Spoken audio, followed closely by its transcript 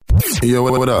Yo,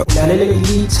 what up?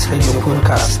 Elite Radio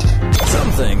Podcast.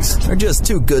 Some things are just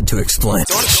too good to explain.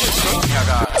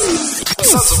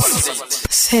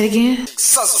 Say it again.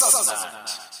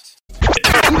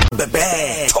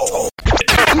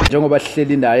 Njengoba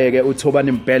sihleli naye ke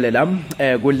uThobani Mbele la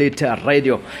ku Elite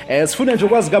Radio sifuna nje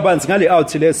ukwazi kabanzi ngale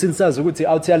out le sinsazi ukuthi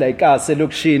out yala ikase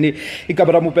lokushini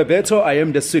igaba lami uBebetho. I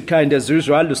am the sweet kind as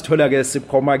usual. Usithola ke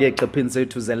sikhoma ke eqephini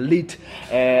zethu ze Elite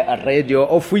Radio,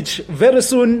 of which very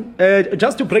soon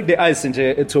just to break the ice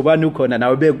nje Thobani ukhona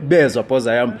nawe bezwa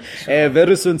phoza yami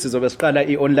very soon sizobe siqala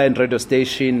i-online radio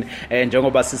station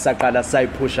njengoba sisaqala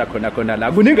sayiphusha khona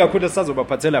la kuningi kakhulu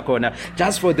sazobaphathela khona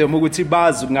just for them ukuthi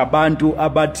bazi ngabantu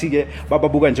abathi ke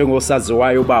bababuka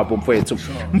njengosaziwayo babo mfowethu.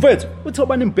 Mfowethu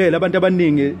uThobani Mbele abantu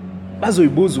abaningi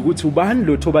bazoyibuza ukuthi ubani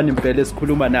lo Thobani Mbele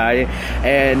esikhuluma naye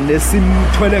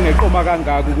nesimthwele ngeqoma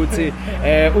kangaka ukuthi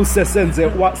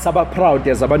usesenze saba proud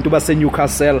as abantu base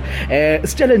Newcastle.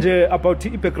 Sitshele nje about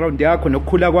i-background yakho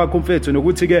nokukhula kwakho mfethu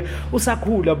nokuthi ke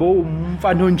usakhula bo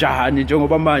umfana onjani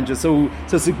njengoba manje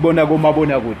sesikubona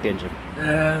komabona kude nje.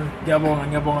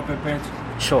 Ngiyabonga Phephethu.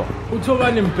 Sure.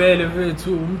 uThobani Mbele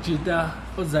mfethu umjita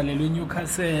ozalelwe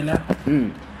eNewcastle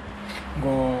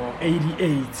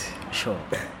ngo-88. Sure.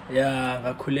 Ya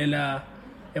ngakhulela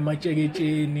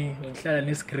ematsheketsheni, ngihlala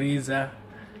nesigriza,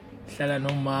 ngihlala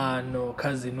nomano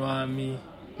cousin wami.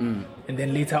 And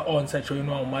then later on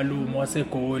sajoyinwa umalume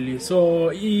waseGoli.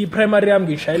 So i-primary yami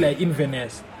ngishayela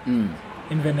Inverness.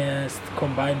 Inverness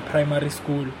Combined Primary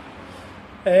School.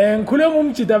 Ngikhule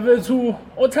ngumjita bethu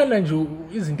othanda nje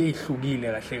izinto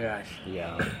ezihlukile kahle.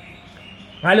 Yeah.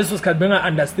 Ngaleso sikhathi benga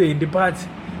understand but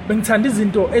bengithanda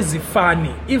izinto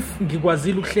ezifani. If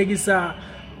ngikwazile ukuhlekisa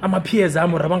ama peers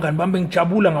ami rabangani bami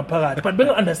bengijabula ngaphakathi but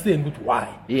benga understand ukuthi why.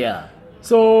 Yeah.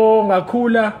 So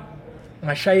ngakhula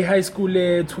ngashaya high school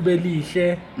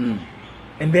eThubelihle.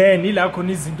 And then ila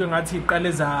khona izinto engathi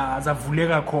iqale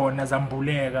zavuleka khona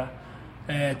zambuleka.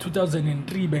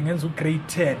 2003 bengenza ugrade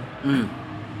 10.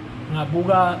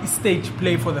 Ngabuka i-stage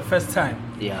play for the first time.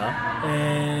 Yeah.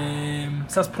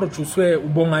 Sasiproducewe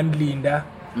uBongani Linda.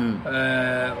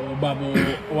 Ubaba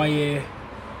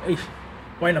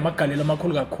wayenamagalelo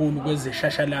amakhulu kakhulu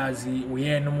kwezeshashalazi,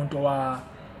 uyena umuntu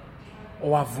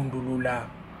owavundulula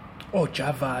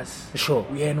Javas. Sure.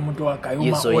 Uyena umuntu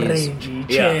owagaya orange,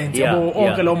 chance, yabo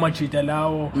onke lawo majita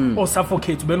lawo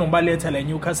Suffocate benobaletha la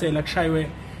Newcastle akushaywe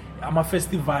ama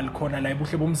festival khona la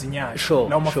ebuhle bomzinyayo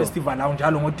lawo ama festival lawo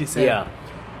njalo ngoDecember. Yeah.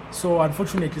 So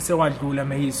unfortunately sewadlula,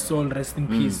 may his soul rest in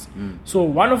peace. So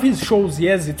one of his shows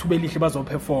eThubelihle bazo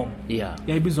perform. Yeah.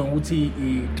 Yayibizwa ukuthi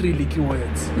i3 Licky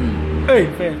Words. Hey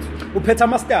mfethu uphetha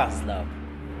masters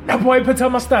lapho wayephetha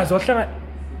masters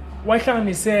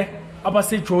wahlanganise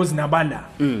abaseJozi nabala.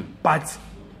 But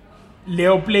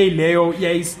leyo play leyo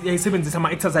yayisebenzisa ama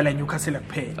actors ala Newcastle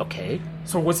kuphela. Okay.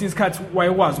 So kwesinye isikhathi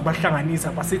wayekwazi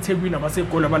ubahlanganisa baseThekwini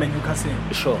abaseGoli abala Newcastle.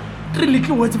 Sure. 3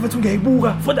 Licky Words mfethu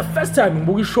ngiyayibuka for the first time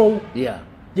ngibuka ishow. Yeah.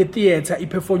 Ye-theater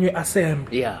iperformwe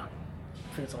assembly. Yeah.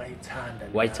 Mfethu ngayithanda.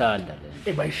 Wayithanda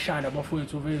le. Bayishana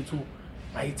abafowethu bethu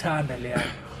ngayithanda le.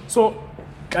 So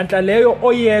kanhla leyo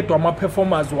oyedwa ama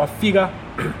performers wafika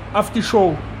after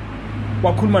show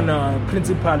wakhuluma na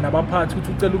principal nabaphathi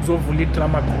ukuthi ucela ukuzovula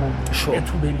i-drama group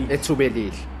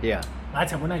eThubelihle. Yeah.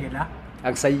 Ngathi yabona ke la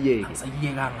akusayiyeki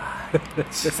ngayo.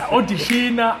 Sa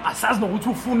auditiona asazi nokuthi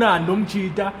ufunani lo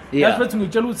mjita. Yathi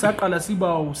ngitshela ukuthi saqala siba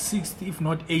u60 if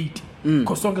not 80.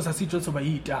 Because sonke sasitsho soba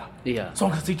yita. Yeah.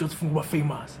 Sonke sasitsho sifuna ukuba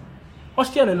famous.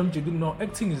 Ositshela lo mjita no,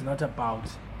 acting is not about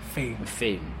fame.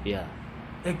 Yeah.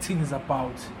 Acting is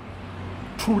about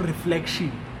true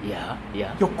reflection. Yeah.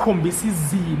 Yokukhombisa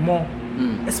izimo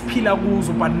esiphila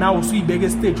kuzo but now usuyibeka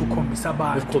stage ukhombisa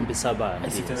abantu.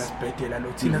 Asithi asibhedela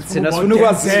lo thina sifuna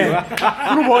ukwaziwa.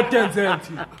 Ufuna ukudenza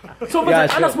so but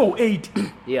anasibo u8.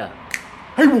 Yeah.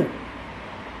 Hayibo.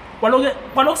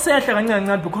 Kwaloku sehla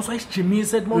kancane because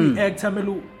wayisijimisa ethi uyi-actor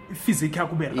mele physique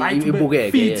yakho ube right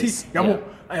ube fit. Yabo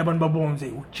abantu babona nje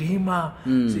ujima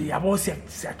yabo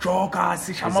siyajoga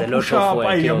sishama push up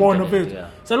ayibona mfethu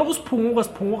selokhu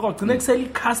siphunguka ugcina kusela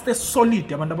cast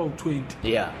esolid abantu abawu20.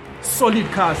 Yeah. Solid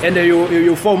cast and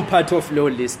you form part of low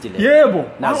list le. Yebo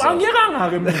angiyekanga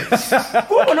ke mina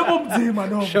kubo lobo buzima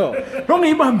no. Sure.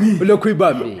 Ngiyibambile lokhu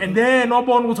ibambile and then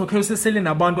wabona ukuthi okay usesele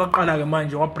nabantu waqala ke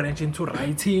manje wa branch into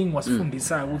writing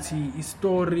wasifundisa ukuthi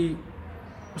i-story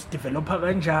usidevelopa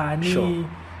kanjani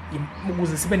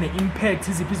ukuze sibe ne-impact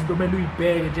iziphi izinto kumele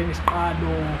uyibheke njengesiqalo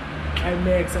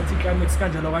climax anti-climax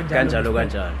kanjalo.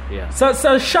 Yeah.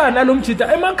 Sashana lo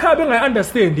mjita emakhaya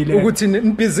bengayi-understand le ukuthi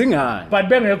nibhizi ngani but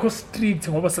bengekho strict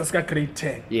ngoba sasika grade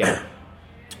 10. Yeah.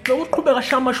 Lokuqhubeka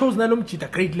shama shows nalo mjita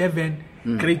grade 11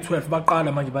 grade 12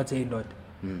 baqala manje bathi hey ndoda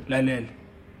lalela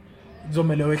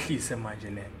kuzomela wehlise manje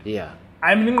lento yeah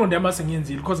I mean ingqondo yami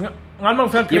sengiyenzile because ngalima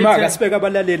ngifika grade Yimaka sibeka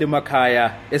abalaleli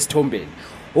emakhaya esithombeni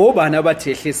obani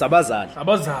abathehlisa abazali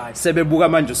sebebuka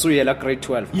manje usuyela grade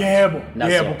 12 yebo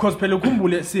because phela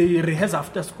ukhumbule si rehearse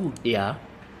after school yeah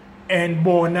and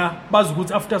bona bazi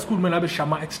ukuthi after school mina abe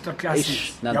shama extra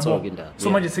classes yabo so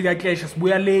manje siyaclash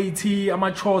sibuya late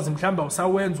ama chores mhlamba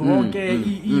usawenza wonke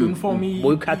iuniform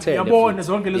yabona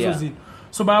zonke lezo zinto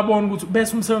so bayabona ukuthi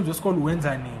bese umsebenzi wesikole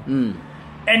uwenza nini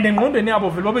and engqondweni yabo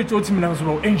vele babethi mina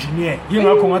ngizoba engineer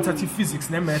yingakho ngathatha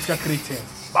physics ne maths ka grade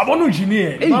 10 babona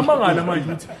engineer mamangala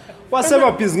manje uthi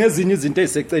waseba busy ngezinye izinto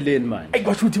eziseceleni manje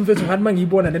kwasho ukuthi mfethu ngathi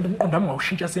mangiyibona lento umqondo wami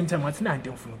ngawushintsha same time ngathi nanti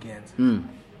engifuna ukuyenza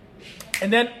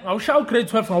and then ngawushaya grade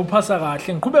 12 ngawuphasa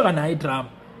kahle ngiqhubeka nayo drama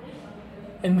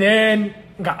and then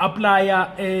nga-applya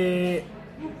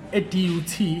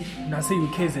e-DUT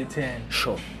nase-UKZN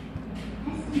sure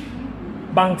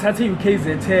bangithathe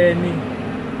e-UKZN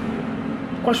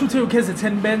kwasho ukuthi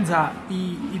e-UKZN benza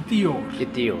i-theory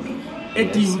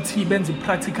e-DUT benza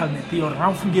i-practical ne-theory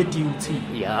ngangifuna nge-DUT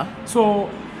yeah so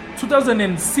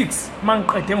 2006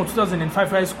 mangiqede ngo-2005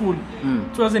 high school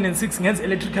 2006 ngenza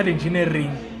electrical engineering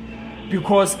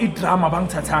because idrama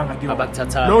bangithathanga kuyo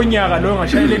lo nyaka lo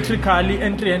ngashaya electrical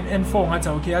N3 N4 ngathi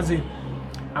okay yazi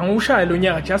angushaya lo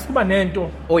nyaka just kuba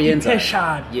nento oyenza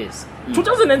yes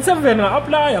 2007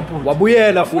 nga-applya bro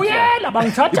wabuyela futhi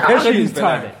bangithatha this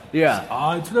time yeah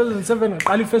 2007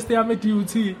 ngaqala i-first yami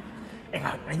e-DUT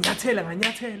nganyathela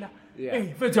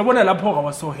mfethu yabona lapho I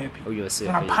was so happy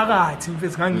ngaphakathi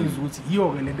mfethu ngangizwa ukuthi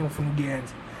yiyo-ke lento engifuna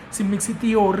ukuyenza simix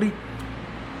i-theory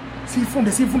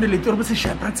sifunde le theory bese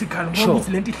shaya practical ngoba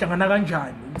ukuthi lento ihlangana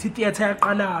kanjani ukuthi theater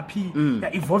yaqalaphi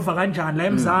ya evolve kanjani la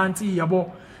eMzansi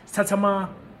yabo sithatha ama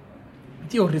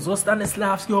theories o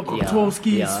Stanislavski o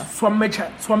Grotowski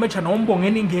swamecha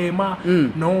nombongeni ngema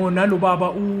no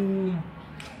nalobaba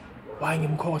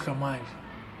ngimkhohlwa manje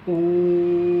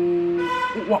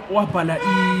wabhala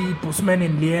iBosman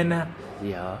and Liena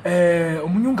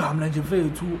omunye ungamla nje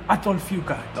mfethu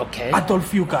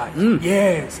Adolf Fugard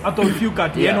yes Adolf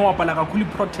Fugard yena wabhala kakhulu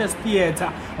iprotest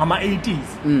theater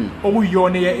ngama-80s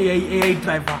okuyiyona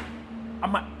driver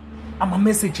ama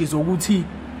messages ukuthi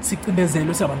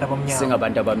sicindezelwe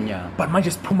singabantu abamnyama but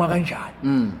manje siphuma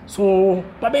kanjani so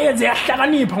babeyenze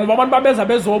yahlakanipha ngoba abantu babeza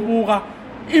bezobuka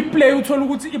iplay uthola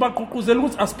ukuthi ibaqoquzela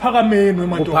ukuthi asiphakameni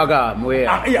uphakame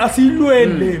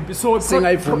asiyilweni lempi so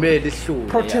singayivumeli ihluku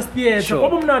protest theater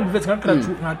ngoba umnandi mfethu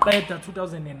ngaqeda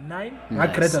 2009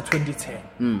 ngaqeda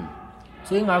 2010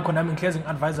 so ingakho nami ngihlezi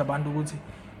ngi-advise abantu ukuthi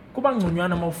kuba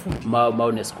ngconywana mawufunda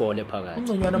unesikole phakathi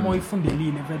ngconywana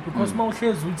mawifundelile mfethu because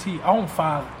mawuhlezi uthi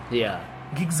awungifaka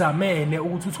ngikuzamele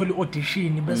ukuthi uthole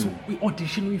i-audition bese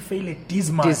i-audition uyifaile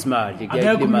dismal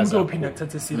akekho umuntu ophinda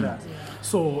kuthathe serious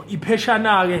so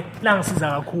ipheshana-ke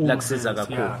langisiza kakhulu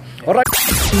alright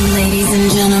Ladies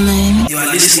and gentlemen, You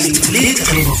are listening to Lead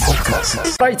Radio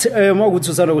Podcast. right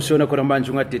mawukuthi usana kushona khona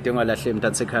manje ungadide ngalahle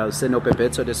mntansekhaya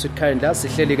usenobhebhetho the sweet kind la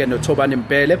sihleli ke noThobani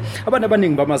Mpele abantu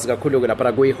abaningi bamazi kakhulu ke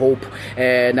lapha ku Hope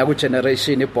naku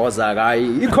generation ibhoza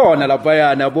hayi ikhona lapha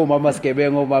yana bomama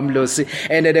Sigebengu mamlosi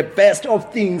and the best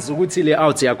of things ukuthi le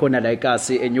out yakhona la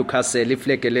eKasi eNewcastle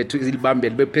iflag lethu ilibambe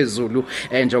libephezulu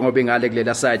njengoba ingale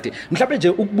kulela side mhlawumbe nje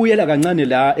ukubuyela kancane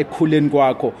la ekukhuleni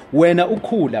kwakho wena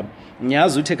ukhula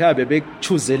ngiyazi ukuthi ekhaya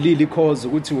bebekuchuzelile cause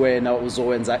ukuthi wena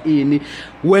uzowenza ini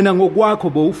wena ngokwakho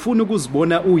bowufuna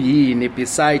ukuzibona uyini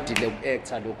beside le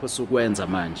actor lokho sukwenza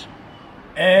manje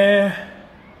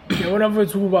ngiyabona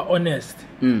mfethu kuba honest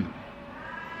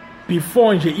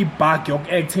before nje ibug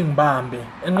yokuacting bambe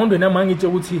engqondweni nami ngithi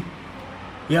ukuthi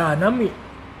nami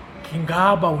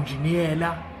ngingaba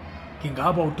unjiniyela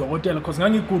ngingaba udokotela because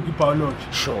ngangigood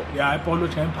ibiology sure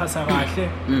ibiology ngayiphasa kahle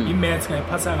imaths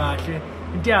ngayiphasa kahle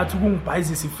into yathi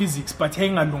ukungibhayizisa physics but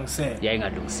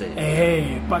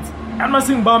yayingalungisele but ama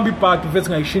singibamba ibhagi mfethu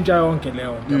ngayishintsha yonke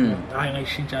leyo nto hayi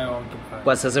ngayishintsha yonke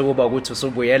kwasase kuba ukuthi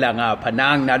usubuyela ngapha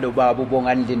nangi nalo baba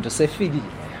ubongani linto sefikile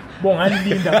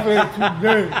bonganilinda mfethu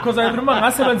because I remember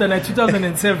ngasebenza na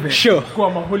 2007 sure kwa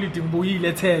holiday ngibuyile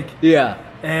eTech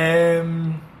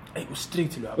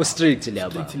strict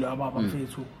lo baba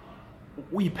mfethu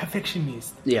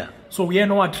uyi-perfectionist so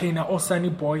uyena watrainer Sunny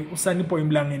Boy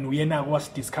Mlangeni uyena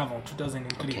was-discover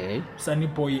ngo-2003 Sunny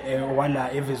Boy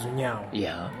wala evezunyawo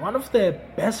one of the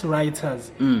best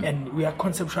writers and we are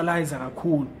conceptualizer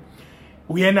kakhulu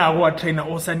uyena watrainer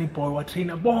oSunny Boy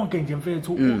watrainer bonke nje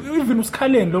mfethu even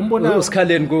uSikhaleni lo mbona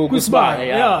uSikhaleni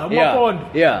kuSibaya uMapondo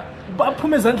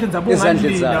baphume ezandleni zabo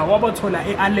ngandlela wabathola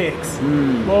eAlex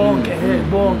bonke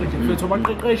nje mfethu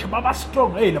abaqeqeshi baba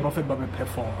strong laba mfethu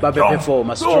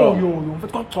babe-performa strong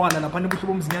mfethu kwagcwala lapha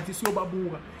nebuhlobo bomzinyathi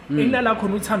siyobabuka inala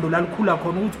khona uthando lalikhula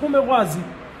khona ukuthi uma ekwazi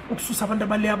ukususa abantu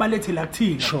abalethe la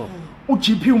kuthina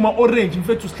uGP uma orange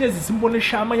mfethu sihlezi simbone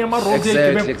eshaya amanye ama roads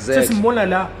egebe sesimbona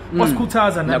la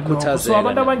wasikhuthaza nakho so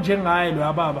abantu abanjengaye lo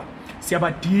ababa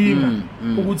siyabadinga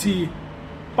ukuthi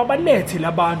babalethe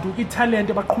labantu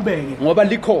italent baqhubeke ngoba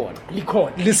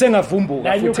likhona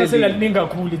lisengavumbuka futhi liningi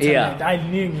kakhulu italent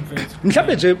ayiningi mfethu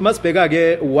mhlawumbe nje masibheka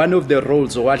ke one of the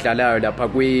roles owadlalayo lapha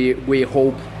kwi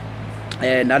Hope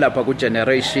nalapha ku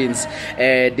generations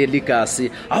the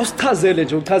legacy awusichazele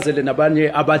nje uchazele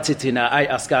nabanye abathi thina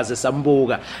asikaze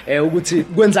sambuka ukuthi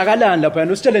kwenzakalani lapha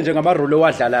yena usitshele nje ngama role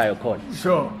owadlalayo khona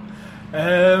sure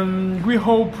we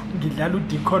hope ngidlala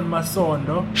uDeacon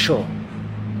Masondo sure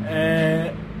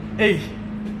he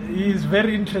is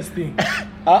very interesting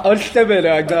awuhlebele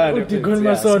kancane uDeacon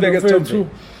Masondo mfethu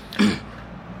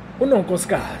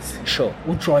unonkosikazi sure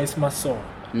uJoyce Masondo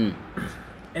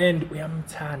and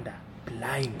uyamthanda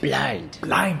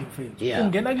blind mfethu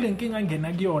ungena kule nkinga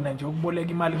angena kuyona nje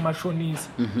ukuboleka imali kumashonisa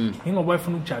ingoba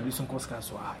efuna ukujabulisa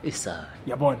unkosikazi wakhe isa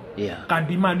yabona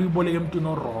kanti imali uyiboleka emntwini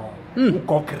orong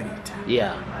ugogrita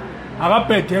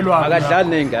akabhedelwa akadlali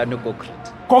nengane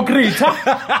ugogrita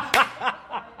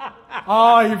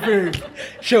mfethu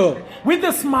sure with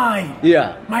a smile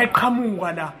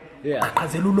mayiqhamuka la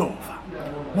aqhazela ulova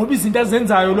ngoba izinto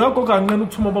azenzayo lokho kanqena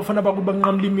ukuthuma abafana bakuba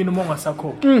nqamla imini uma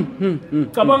ungasakhokha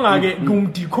cabanga ke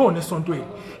ngumdikone esontweni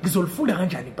ngizolifunda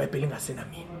kanjani iBhayibheli engasena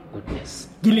mina goodness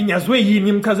ngilinyazwe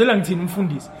yini ngimchazela ngithini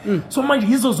umfundisi so manje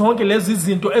yizo zonke lezi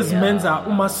izinto ezimenza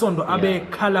uMasondo abe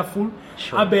colorful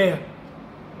abe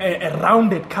a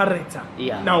rounded character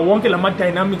now wonke lama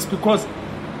dynamics because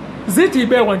zithi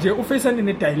ibekwa nje ufaceni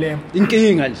nedilemma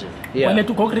inkinga nje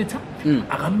waletha uGogrita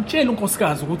akamtshela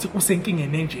unkosikazi ukuthi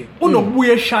usenkingeni enje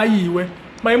unokubuya eshayiwe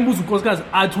mayembuza unkosikazi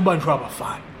athi ubanjwe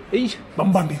abafana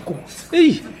bambambe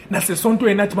inkunzi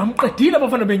nasesontweni athi bamqedile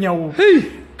abafana benyawo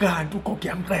kanti ugogo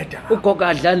yamqeda ugogo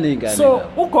adlala nengane so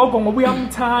ugogo ngoba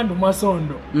uyamthanda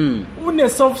uMasondo une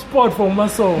soft spot for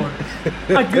uMasondo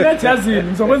agcina yazini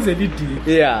ngizokwenzela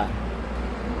idili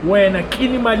wena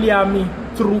clean imali yami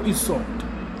through isonto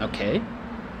okay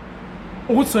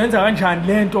ukuthi soyenza kanjani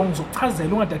lento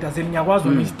ngizokuchazela ungadadazeli ngiyakwazi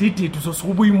wena isidididi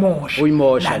uzosuka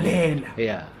uyimosha lalela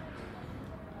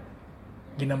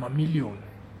ngina mamillion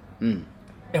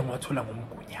engwathola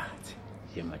ngomgunyathi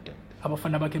yemadoda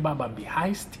abafana bakhe babamba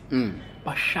iheist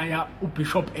bashaya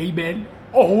uBishop Abel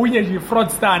unye nje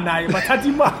fraudster naye bathatha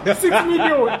imali 6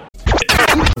 million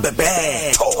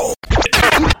Bebeto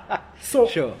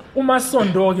so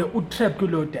uMasondo ke utrap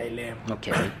kulo dilemma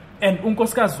okay and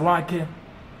unkosikazi wakhe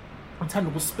uthanda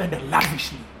ukuspenda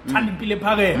lavishly uthanda impilo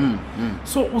ephakeme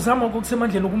so uzama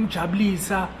ukusemandleni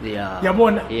ukumjabulisa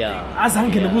yabona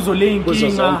azangene kuzo le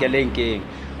inkinga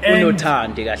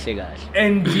unothandi kahle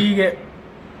and ke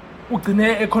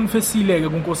ugcine econfessile ke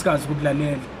kunkosikazi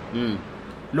ukulalela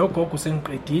lo gogo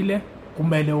sengiqedile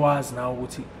kumele wazi nawe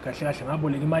ukuthi kahle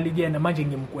ngaboleka imali kuyena manje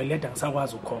ngimkweleda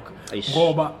ngisakwazi ukukhokha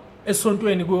ngoba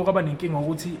esontweni kuyo kwaba nenkinga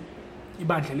ukuthi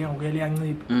ibandla liyangukele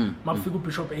yancipha makufika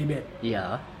uBishop Abel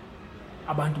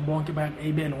abantu bonke baya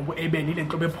Abel ngoba Abel ile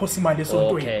nto bephosa imali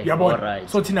esontweni yabona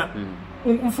so thina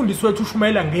umfundisi wethu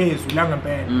ushumayela ngezwi la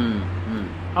ngempela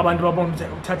abantu babona ukuthi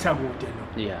uthatha kude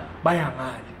lo baya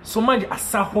ngale so manje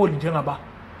asaholi njengaba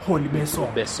holi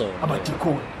besonto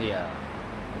abadikoni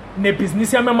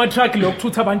nebusiness yami ama truck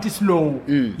lokuthutha abantu slow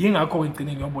yingakho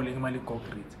ngigcine ngiyoboleka imali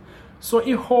eGogrita so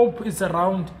iHope is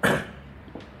around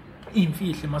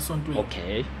imfihle emasontweni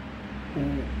okay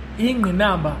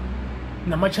ingqinamba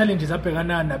nama challenges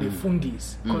abhekana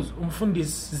nabefundisi because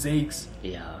umfundisi Zakes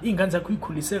ingane zakho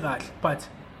ikhulise kahle but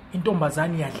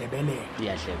intombazane iyadlebeleka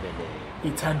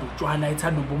ithanda utshwala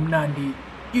ithanda ubumnandi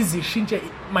izishintshe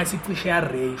masicishe ya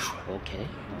ratio okay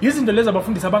izinto lezi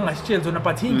abafundisi abangasitsheli zona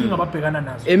but inkinga ababhekana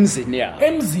nazo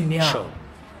emzini yao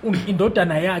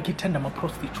indodana yakhe ithanda ama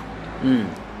prostitute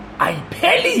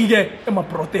ayipheli ke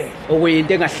emabrothel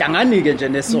okuyinto engahlangani ke nje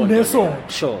nesonto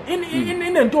sure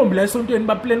inentombi la esontweni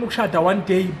ba plan ukushada one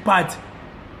day but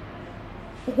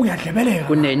uyadlebeleka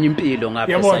kunenye impilo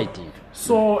ngapha side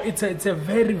So it's a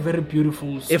very very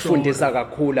beautiful story. Efundisa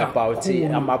kakhulu about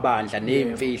amabandla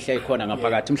nemfihlo ekhona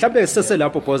ngaphakathi. Mhlawumbe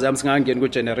seselapho pause yami singangeni ku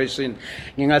generation.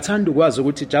 Ngingathanda ukwazi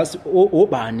ukuthi just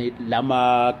obani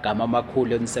lamagama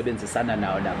amakhulu enisebenzisana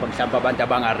nawo lapho mhlawumbe abantu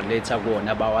abangarelate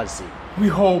kuona abawazi. We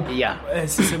hope. Yeah.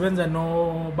 Sisebenza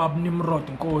no Bab Nimrod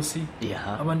Nkosi.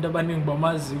 Yeah. Abantu abaningi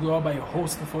bamazi kwaba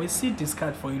host for CD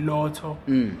card for iLotto.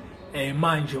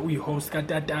 Manje uyi-host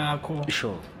kaTatakho.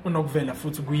 Sure. Unokuvela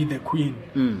futhi kuyi the Queen.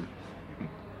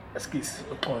 Excuse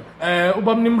uxolo.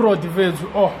 Ubab Nimrod vethu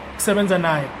kusebenza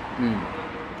naye.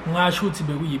 Ngasho ukuthi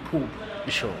bekuyiphupho.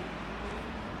 Sure.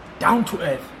 Down to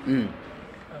earth.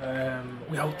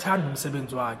 Uyawuthanda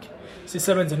umsebenzi wakhe.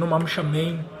 Sisebenze noMam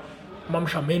Shamaine. Mam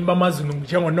Shamaine bamazi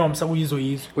njengoNomsa kuyizo.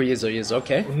 Kuyizo,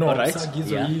 okay. Alright.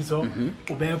 Yizo.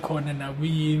 Ube khona na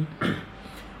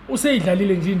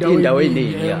useyidlalile nje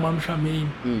indaweni Mam Shamaine.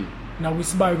 Na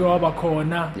kwisibaya waba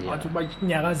khona wathi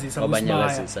banyakazisa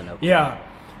kwisibaya. Yeah.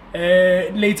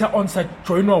 Later on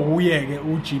joinwa uye ke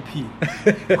uGP.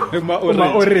 Uma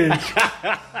orange.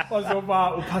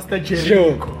 Ozoba uPastor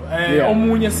Jericho.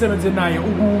 Omunye sebenze naye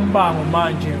ukumbango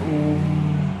manje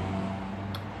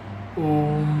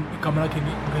igama lakhe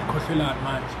ngikhohlelana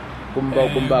manje.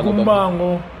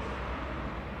 Kumbango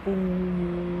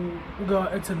uga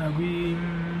ethena kwi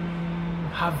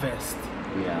Harvest.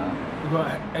 Yeah. Uga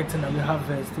ethena kwi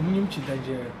Harvest. Umunye umjida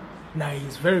nje naye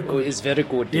is very good. It's very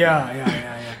good. Yeah.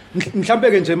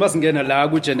 Mhlambe ke nje masingena la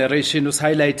ku generation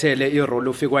usihighlightele irole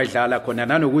ufike wadlala khona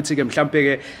nanokuthi ke mhlambe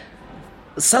ke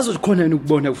sazokhona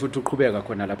ukubona futhi uqhubeka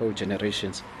khona lapha ku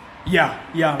generations. Yeah,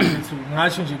 mfethu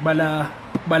ngasho nje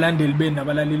kubalandeli beni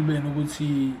nabalaleli beni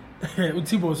ukuthi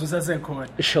uThiboso sasekhona.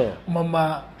 Sure.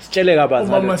 Mama sitshele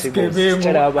kabanzi Mama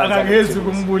Sikebengu akangezi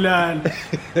kumbulala.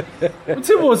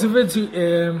 uThiboso mfethu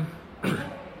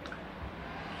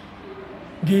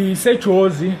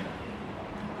ngiseJozi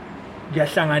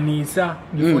ngiyahlanganisa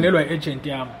ngifonelwa iagent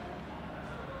yami.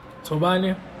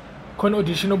 Thobani khona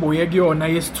audition obuye kuyona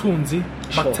yesithunzi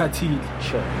bakuthathile.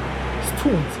 Sure.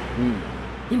 Sithunzi.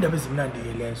 Indaba ezimnandi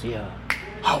lezo. Yeah.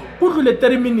 Hawu kudlule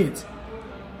 30 minutes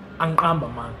angiqamba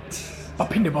man.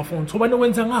 Baphinde bafona Thobani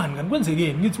wenza ngani kanti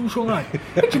kwenzekeni ngithi usho ngani.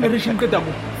 Generation qeda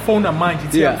ku phone manje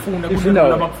ithi yafuna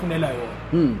kunalabo abakufunela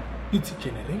yona. Ithi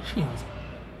generations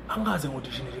angaze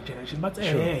audition generation but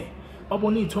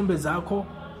babona izithombe zakho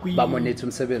bamonetha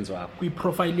umsebenzi wakho kwi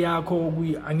profile yakho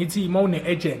angithi mawune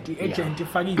agent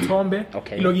ifaka izithombe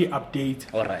iloki update.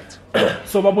 Alright.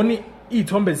 So babona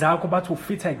izithombe zakho bathi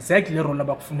ufita exactly le role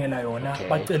abakufunela yona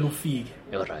bacela ufike.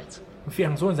 Alright. Ufika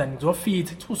ngizonza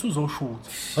ngizofita uthi uzoshoot.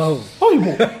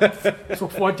 Oyibo. So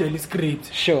forwardela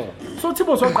iscript. Sure. So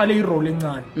Thiboso waqala irole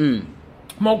encane.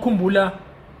 Mawukhumbula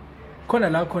khona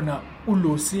la khona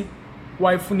uLucy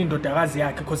wayefuna indodakazi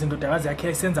yakhe because indodakazi yakhe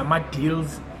yayisenza ama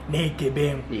deals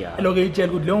negebengu. Eloke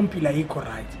itshela ukuthi leyo mpilo ayikho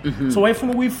right. So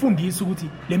wayefuna ukuyifundisa ukuthi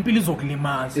le mpilo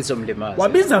izokulimaza. Izomlimaza.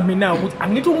 Wabiza mina ukuthi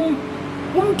angithi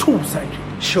umthusa nje.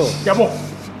 Sure. Yabo.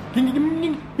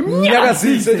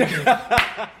 Ngiyakazise nje.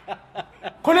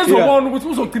 Khona ezobona ukuthi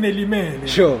uzogcina elimele.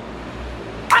 Sure.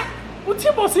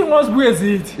 uThiboso singozibuye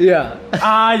zithi. Yeah.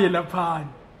 Hayi lapha.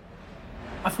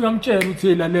 Afika ngitshela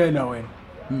ukuthi lalela wena.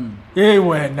 Hey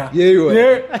wena.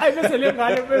 Ayibese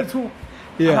lengane bethu.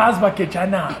 Akazi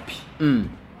bagejanaphi.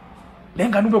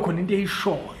 Lengane ube khona into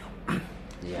eyishoyo.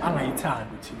 Angayithanda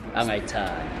uThiboso.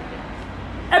 Angayithanda.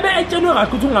 Ebe etshelwe kahle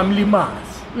ukuthi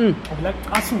ungamlimazi.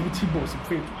 Ngilaqasa uThiboso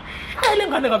mfethu. Hayi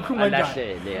lengane kakhulu kanjani.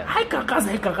 Hayi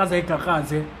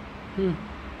gagaze.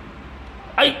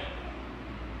 Ay.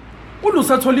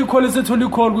 Ulusathola icall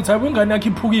ukuthi hayi ingane yakhe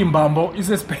iphuka imbambo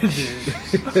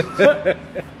isesibhedlela.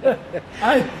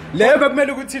 Hayi, lebe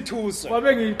kumele ukuthi ithuswe.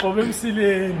 Wabe ngigxobe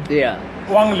emsileni. Yeah.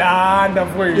 Wangilanda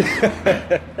mfowethu.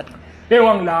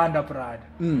 Wangilanda brother.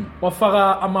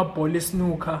 Wafaka amabhola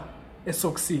esnooker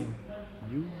esoksini.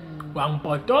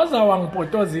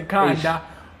 Wangiphotoza ikhanda.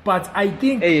 But I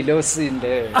think lo scene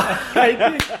there.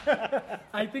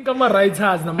 I think ama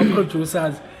writers nama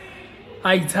producers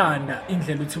ayithanda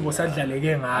indlela uThiboso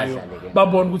adlaleke ngayo.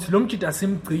 Babona ukuthi lo mjida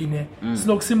asimgcine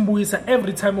sinokusimbuyisa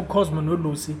every time uCosmo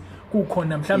noLucy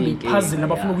kukhona mhlawumbe ipuzzle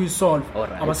abafuna ukuyisolve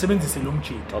abasebenzise lo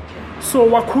mjida. So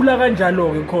wakhula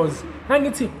kanjalo ke because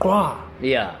ngithi qwa.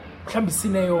 Yeah. Mhlawumbe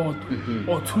isine yodwa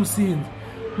or two scenes.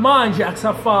 Manje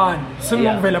akusafani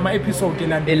sengokuvela ama episode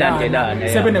elandelana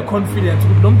sebe ne confidence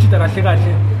ukuthi lo mjida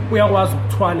kahle uyakwazi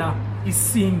ukuthwala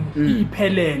iscene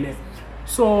iphelele.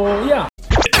 So yeah.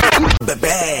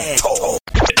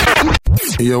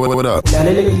 Yo, what up?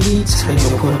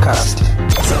 Potcast.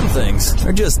 Some things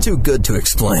are just too good to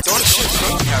explain.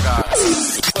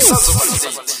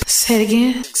 Say it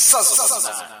again.